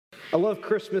I love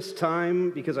Christmas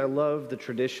time because I love the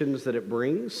traditions that it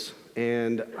brings,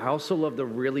 and I also love the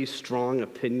really strong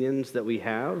opinions that we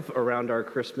have around our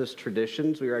Christmas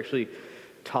traditions. We were actually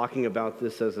talking about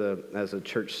this as a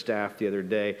church staff the other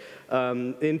day.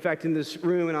 In fact, in this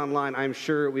room and online, I'm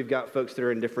sure we've got folks that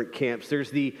are in different camps.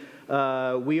 There's the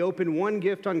we open one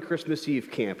gift on Christmas Eve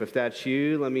camp. If that's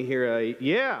you, let me hear a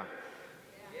yeah.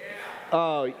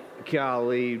 Oh,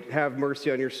 golly, have mercy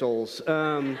on your souls.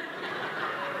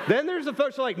 Then there's the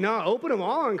folks who are like, no, open them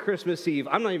all on Christmas Eve.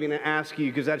 I'm not even going to ask you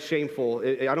because that's shameful.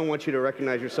 I don't want you to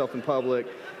recognize yourself in public.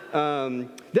 Then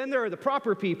there are the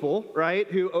proper people, right,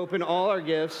 who open all our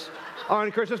gifts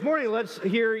on Christmas morning. Let's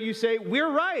hear you say, we're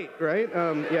right?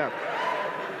 Yeah.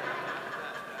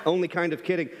 Only kind of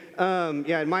kidding.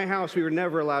 In my house, we were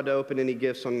never allowed to open any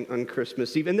gifts on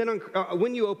Christmas Eve. And then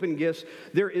when you open gifts,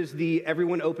 there is the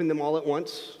everyone open them all at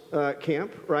once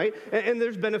camp, right? And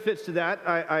there's benefits to that.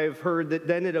 I've heard that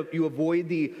then you avoid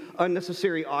the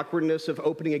unnecessary awkwardness of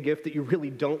opening a gift that you really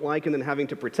don't like and then having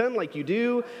to pretend like you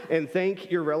do and thank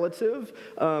your relative.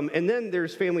 And then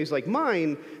there's families like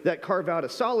mine that carve out a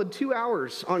solid 2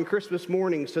 hours on Christmas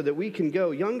morning so that we can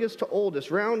go youngest to oldest,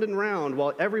 round and round,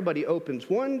 while everybody opens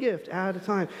one gift at a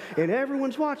time. And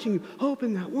everyone's watching you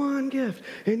open that one gift.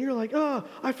 And you're like, oh,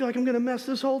 I feel like I'm going to mess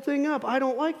this whole thing up. I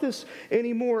don't like this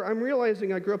anymore. I'm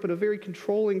realizing I grew up in a very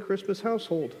controlling Christmas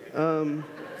household.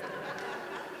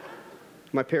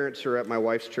 My parents are at my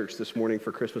wife's church this morning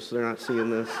for Christmas, so they're not seeing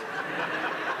this.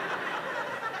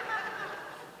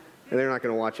 And they're not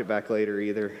going to watch it back later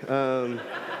either.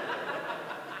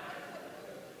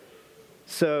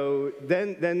 So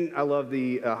then I love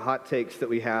the hot takes that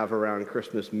we have around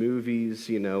Christmas movies.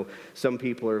 You know, some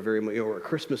people are very much, we're a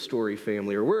Christmas Story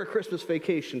family, or we're a Christmas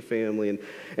Vacation family.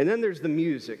 And then there's the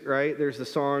music, right? There's the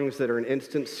songs that are an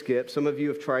instant skip. Some of you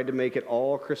have tried to make it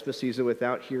all Christmas season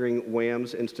without hearing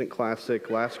Wham's instant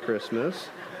classic, Last Christmas.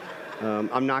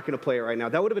 I'm not going to play it right now.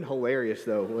 That would have been hilarious,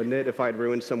 though, wouldn't it, if I'd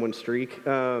ruined someone's streak?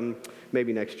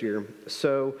 Maybe next year.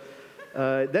 So...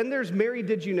 then there's Mary,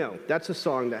 Did You Know? That's a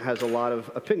song that has a lot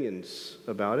of opinions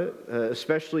about it,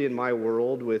 especially in my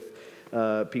world with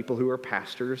people who are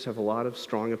pastors have a lot of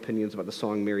strong opinions about the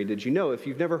song Mary, Did You Know? If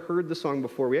you've never heard the song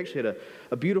before, we actually had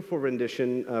a beautiful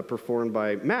rendition performed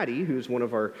by Maddie, who's one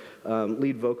of our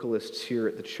lead vocalists here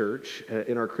at the church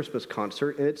in our Christmas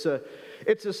concert. And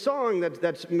it's a song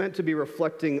that's meant to be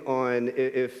reflecting on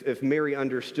if Mary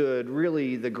understood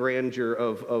really the grandeur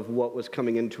of what was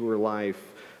coming into her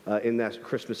life in that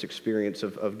Christmas experience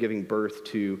of giving birth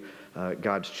to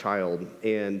God's child.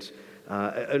 And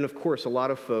of course, a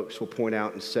lot of folks will point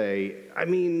out and say, I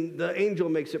mean, the angel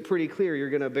makes it pretty clear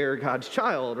you're going to bear God's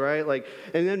child, right?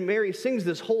 And then Mary sings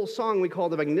this whole song we call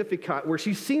the Magnificat, where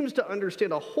she seems to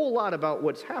understand a whole lot about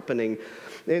what's happening.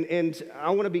 And I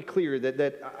want to be clear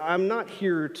that I'm not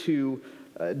here to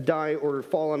die or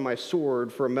fall on my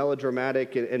sword for a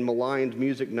melodramatic and maligned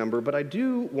music number, but I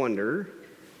do wonder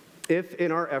if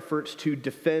in our efforts to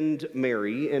defend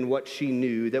Mary and what she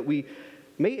knew, that we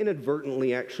may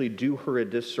inadvertently actually do her a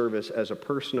disservice as a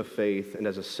person of faith and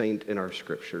as a saint in our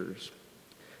scriptures.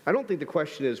 I don't think the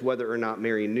question is whether or not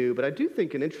Mary knew, but I do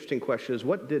think an interesting question is,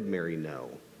 what did Mary know?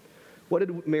 What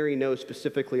did Mary know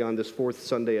specifically on this fourth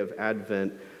Sunday of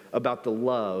Advent about the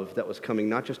love that was coming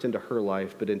not just into her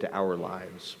life, but into our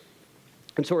lives?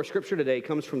 And so our scripture today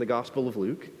comes from the Gospel of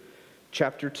Luke,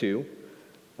 chapter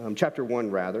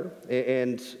 1 rather,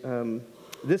 and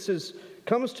this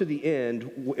comes to the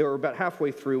end, or about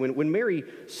halfway through, when Mary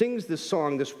sings this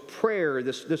song, this prayer,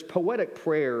 this poetic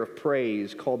prayer of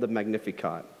praise called the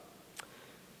Magnificat.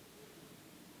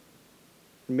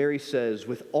 Mary says,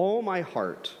 with all my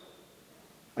heart,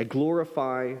 I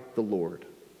glorify the Lord.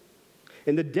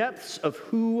 In the depths of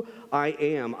who I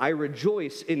am, I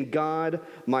rejoice in God,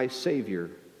 my Savior.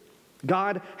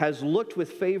 God has looked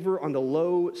with favor on the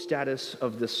low status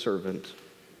of this servant.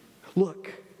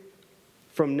 Look,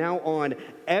 from now on,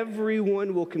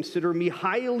 everyone will consider me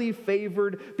highly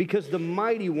favored because the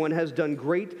Mighty One has done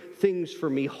great things for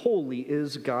me. Holy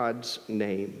is God's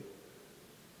name,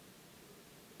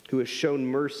 who has shown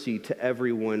mercy to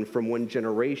everyone from one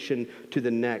generation to the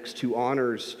next, who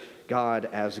honors God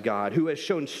as God, who has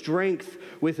shown strength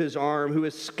with his arm, who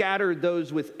has scattered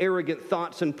those with arrogant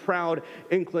thoughts and proud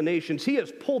inclinations. He has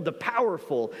pulled the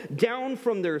powerful down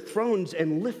from their thrones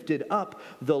and lifted up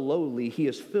the lowly. He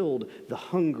has filled the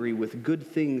hungry with good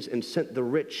things and sent the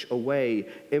rich away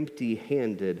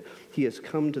empty-handed. He has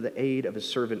come to the aid of his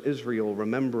servant Israel,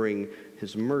 remembering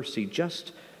his mercy,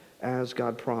 just as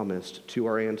God promised to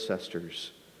our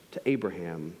ancestors, to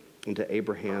Abraham and to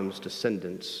Abraham's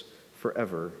descendants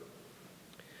forever.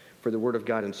 For the word of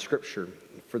God in Scripture,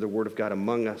 for the word of God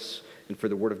among us and for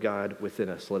the word of God within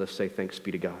us. Let us say thanks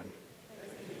be to God.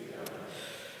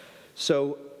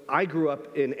 So I grew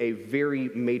up in a very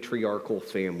matriarchal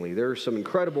family. There are some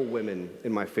incredible women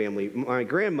in my family. My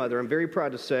grandmother, I'm very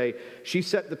proud to say, she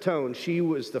set the tone. She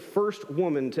was the first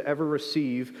woman to ever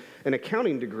receive an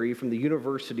accounting degree from the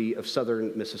University of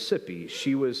Southern Mississippi.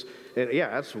 She was,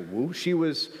 she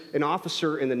was an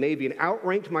officer in the Navy and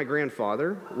outranked my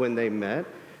grandfather when they met.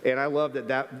 And I love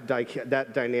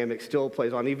that dynamic still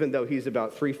plays on, even though he's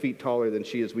about 3 feet taller than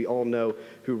she is. We all know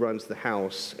who runs the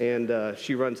house. And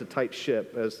she runs a tight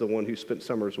ship as the one who spent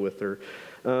summers with her.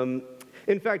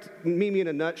 In fact, Mimi in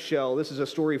a nutshell, this is a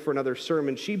story for another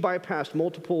sermon. She bypassed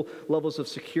multiple levels of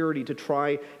security to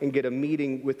try and get a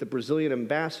meeting with the Brazilian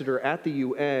ambassador at the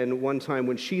UN one time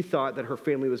when she thought that her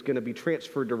family was going to be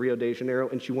transferred to Rio de Janeiro,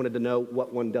 and she wanted to know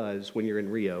what one does when you're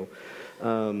in Rio.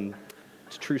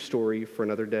 It's a true story for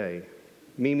another day.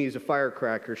 Mimi is a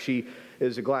firecracker. She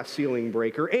is a glass ceiling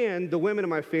breaker. And the women in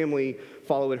my family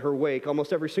follow in her wake.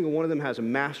 Almost every single one of them has a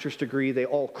master's degree. They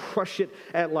all crush it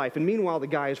at life. And meanwhile, the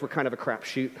guys were kind of a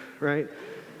crapshoot, right?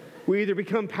 We either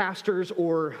become pastors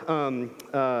or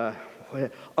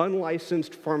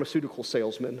unlicensed pharmaceutical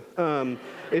salesmen.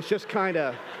 It's just kind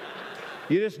of,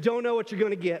 you just don't know what you're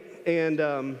going to get.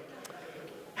 And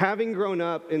having grown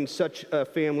up in such a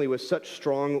family with such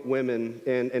strong women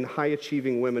and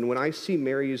high-achieving women, when I see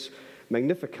Mary's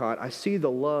Magnificat, I see the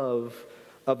love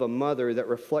of a mother that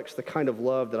reflects the kind of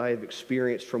love that I have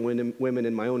experienced from women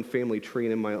in my own family tree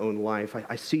and in my own life.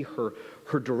 I see her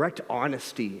direct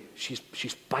honesty.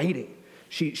 She's biting.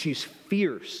 She's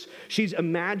fierce. She's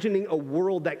imagining a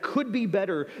world that could be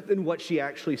better than what she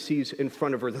actually sees in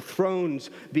front of her. The thrones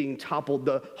being toppled,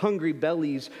 the hungry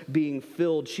bellies being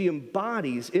filled. She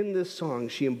embodies, in this song,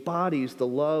 she embodies the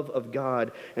love of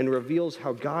God and reveals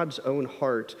how God's own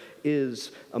heart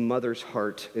is a mother's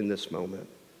heart in this moment.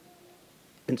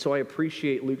 And so I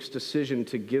appreciate Luke's decision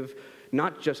to give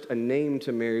not just a name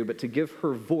to Mary, but to give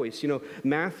her voice. You know,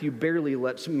 Matthew barely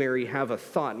lets Mary have a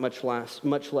thought, much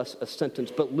less a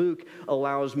sentence, but Luke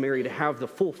allows Mary to have the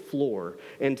full floor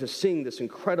and to sing this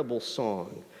incredible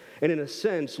song. And in a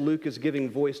sense, Luke is giving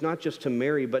voice not just to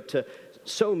Mary, but to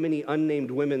so many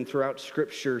unnamed women throughout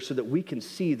Scripture so that we can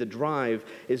see the drive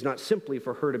is not simply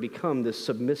for her to become this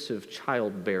submissive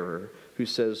childbearer who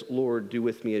says, Lord, do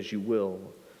with me as you will.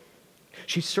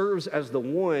 She serves as the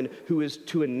one who is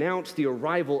to announce the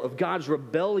arrival of God's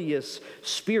rebellious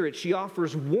spirit. She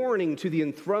offers warning to the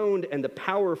enthroned and the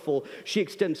powerful. She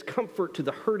extends comfort to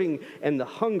the hurting and the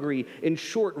hungry. In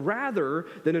short, rather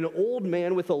than an old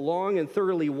man with a long and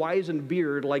thoroughly wizened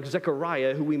beard like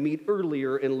Zechariah, who we meet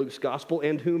earlier in Luke's gospel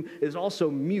and whom is also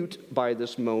mute by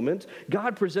this moment,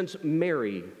 God presents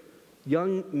Mary,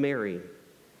 young Mary,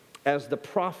 as the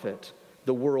prophet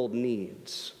the world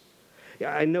needs.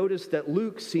 I noticed that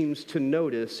Luke seems to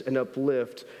notice and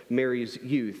uplift Mary's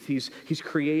youth. He's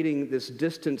creating this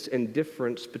distance and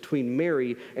difference between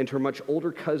Mary and her much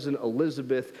older cousin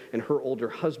Elizabeth and her older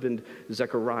husband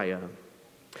Zechariah.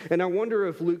 And I wonder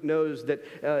if Luke knows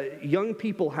that young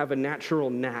people have a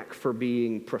natural knack for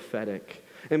being prophetic.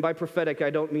 And by prophetic, I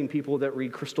don't mean people that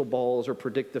read crystal balls or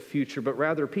predict the future, but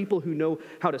rather people who know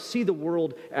how to see the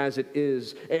world as it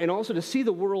is, and also to see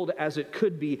the world as it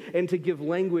could be, and to give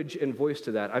language and voice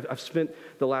to that. I've spent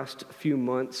the last few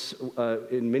months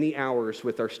in many hours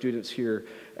with our students here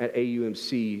at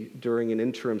AUMC during an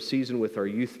interim season with our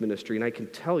youth ministry, and I can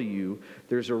tell you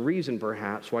there's a reason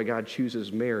perhaps why God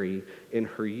chooses Mary in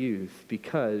her youth,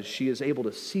 because she is able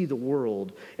to see the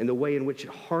world and the way in which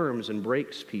it harms and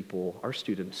breaks people. Our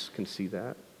students can see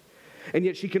that. And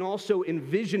yet she can also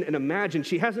envision and imagine.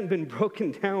 She hasn't been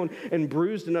broken down and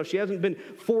bruised enough. She hasn't been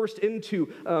forced into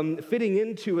fitting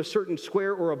into a certain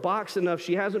square or a box enough.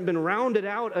 She hasn't been rounded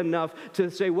out enough to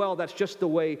say, well, that's just the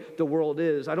way the world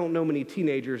is. I don't know many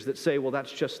teenagers that say, well,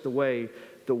 that's just the way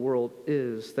the world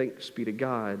is. Thanks be to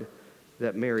God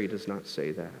that Mary does not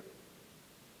say that.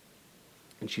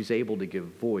 And she's able to give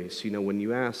voice. You know, when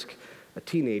you ask a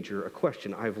teenager a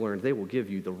question, I've learned they will give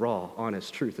you the raw,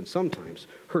 honest truth, and sometimes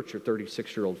hurt your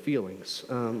 36-year-old feelings.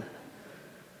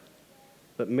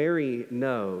 But Mary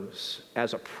knows,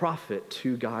 as a prophet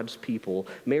to God's people,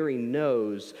 Mary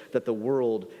knows that the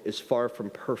world is far from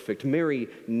perfect. Mary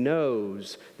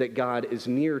knows that God is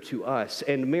near to us,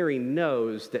 and Mary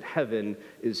knows that heaven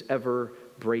is ever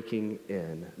breaking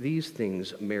in. These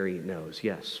things Mary knows.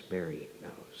 Yes, Mary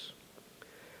knows.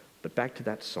 But back to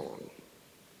that song.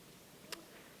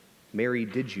 Mary,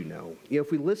 did you know? You know,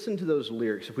 if we listen to those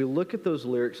lyrics, if we look at those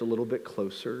lyrics a little bit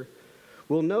closer,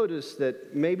 we'll notice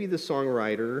that maybe the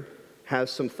songwriter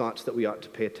has some thoughts that we ought to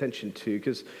pay attention to,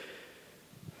 because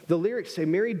The lyrics say,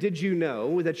 Mary, did you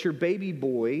know that your baby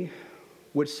boy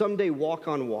would someday walk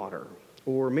on water?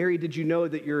 Or Mary, did you know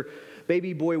that your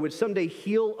baby boy would someday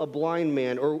heal a blind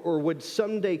man, or would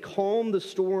someday calm the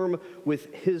storm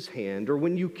with his hand? Or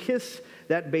when you kiss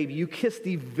that baby, you kiss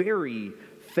the very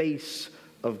face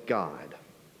of God.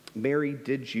 Mary,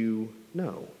 did you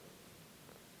know?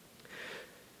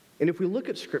 And if we look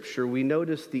at Scripture, we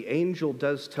notice the angel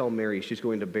does tell Mary she's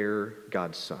going to bear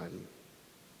God's Son,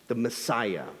 the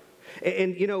Messiah.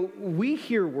 And, you know, we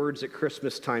hear words at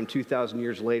Christmas time 2,000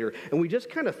 years later, and we just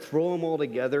kind of throw them all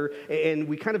together, and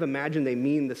we kind of imagine they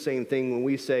mean the same thing when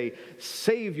we say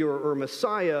Savior or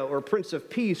Messiah or Prince of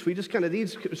Peace. We just kind of,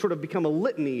 these sort of become a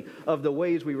litany of the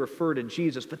ways we refer to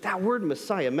Jesus. But that word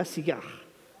Messiah, Messiah,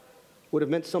 would have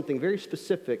meant something very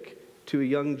specific to a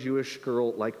young Jewish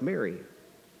girl like Mary.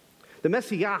 The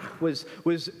Messiah was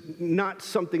not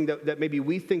something that maybe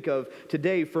we think of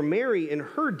today. For Mary in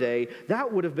her day,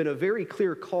 that would have been a very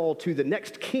clear call to the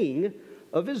next king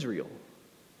of Israel.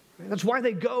 That's why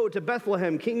they go to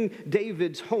Bethlehem, King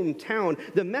David's hometown.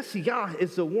 The Messiah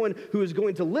is the one who is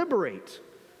going to liberate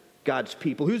God's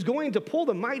people, who's going to pull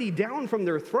the mighty down from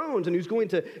their thrones, and who's going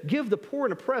to give the poor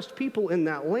and oppressed people in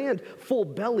that land full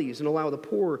bellies and allow the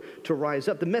poor to rise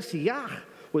up. The Messiah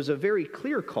was a very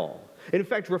clear call. In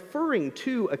fact, referring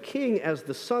to a king as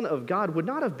the Son of God would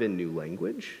not have been new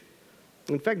language.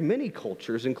 In fact, many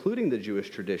cultures, including the Jewish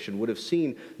tradition, would have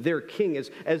seen their king as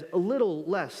a little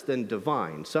less than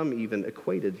divine. Some even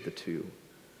equated the two.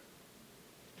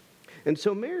 And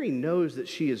so Mary knows that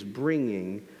she is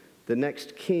bringing the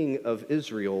next king of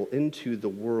Israel into the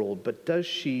world, but does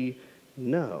she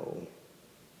know?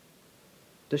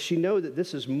 Does she know that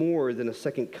this is more than a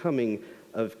second coming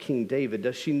of King David?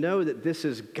 Does she know that this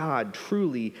is God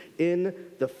truly in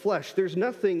the flesh? There's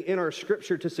nothing in our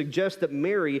scripture to suggest that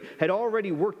Mary had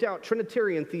already worked out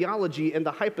Trinitarian theology and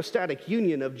the hypostatic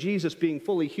union of Jesus being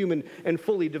fully human and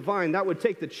fully divine. That would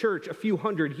take the church a few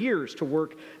hundred years to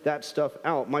work that stuff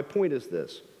out. My point is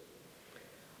this: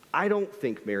 I don't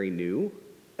think Mary knew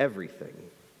everything.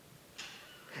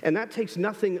 And that takes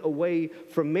nothing away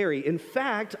from Mary. In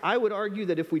fact, I would argue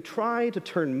that if we try to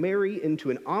turn Mary into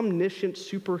an omniscient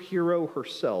superhero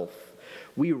herself,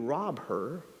 we rob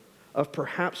her of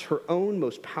perhaps her own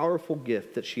most powerful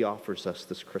gift that she offers us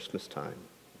this Christmas time.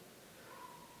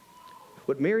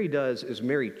 What Mary does is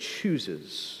Mary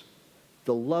chooses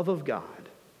the love of God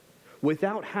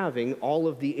without having all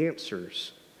of the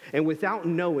answers and without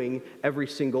knowing every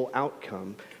single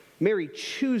outcome. Mary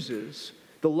chooses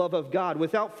the love of God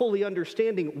without fully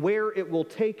understanding where it will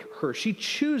take her. She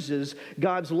chooses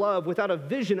God's love without a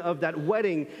vision of that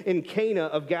wedding in Cana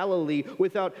of Galilee,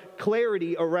 without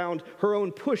clarity around her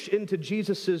own push into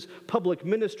Jesus' public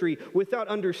ministry, without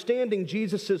understanding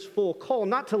Jesus' full call,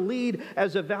 not to lead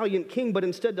as a valiant king, but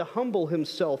instead to humble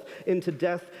himself into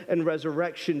death and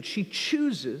resurrection. She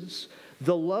chooses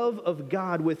the love of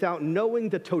God without knowing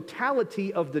the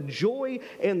totality of the joy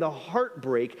and the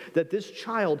heartbreak that this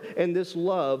child and this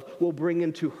love will bring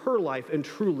into her life and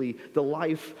truly the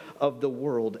life of the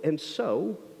world. And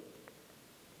so,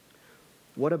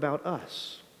 what about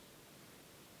us?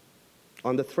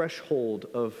 On the threshold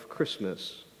of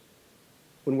Christmas,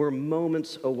 when we're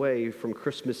moments away from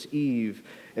Christmas Eve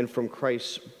and from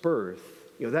Christ's birth,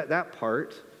 you know, that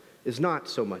part is not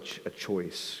so much a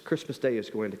choice. Christmas Day is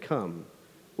going to come,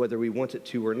 whether we want it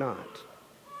to or not.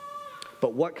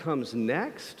 But what comes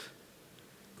next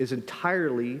is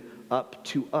entirely up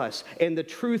to us. And the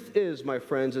truth is, my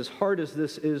friends, as hard as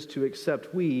this is to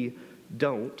accept, we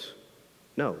don't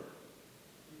know.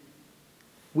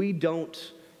 We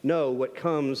don't know what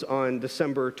comes on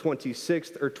December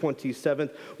 26th or 27th.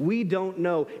 We don't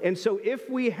know. And so if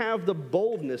we have the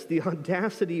boldness, the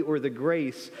audacity, or the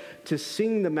grace to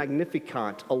sing the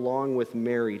Magnificat along with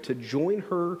Mary, to join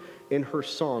her in her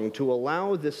song, to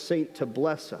allow this saint to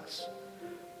bless us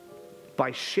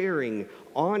by sharing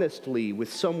honestly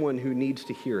with someone who needs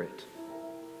to hear it,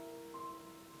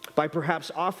 by perhaps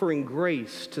offering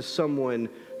grace to someone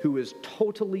who is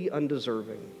totally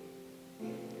undeserving,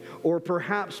 or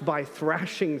perhaps by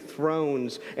thrashing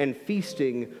thrones and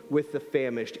feasting with the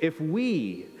famished. If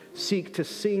we seek to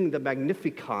sing the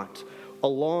Magnificat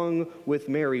along with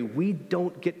Mary, we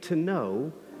don't get to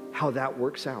know how that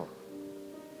works out.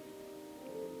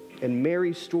 And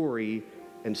Mary's story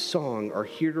and song are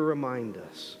here to remind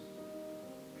us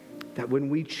that when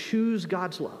we choose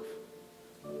God's love,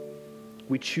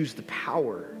 we choose the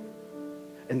power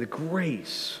and the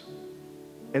grace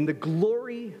and the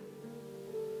glory,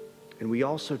 and we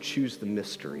also choose the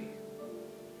mystery.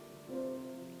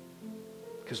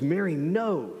 Because Mary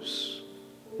knows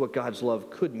what God's love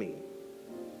could mean.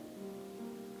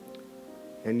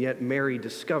 And yet Mary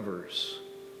discovers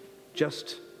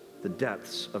just the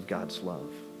depths of God's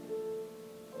love.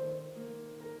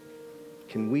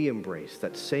 Can we embrace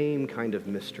that same kind of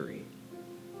mystery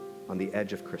on the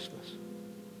edge of Christmas?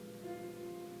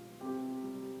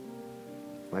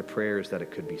 My prayer is that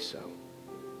it could be so.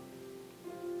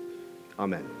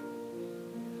 Amen.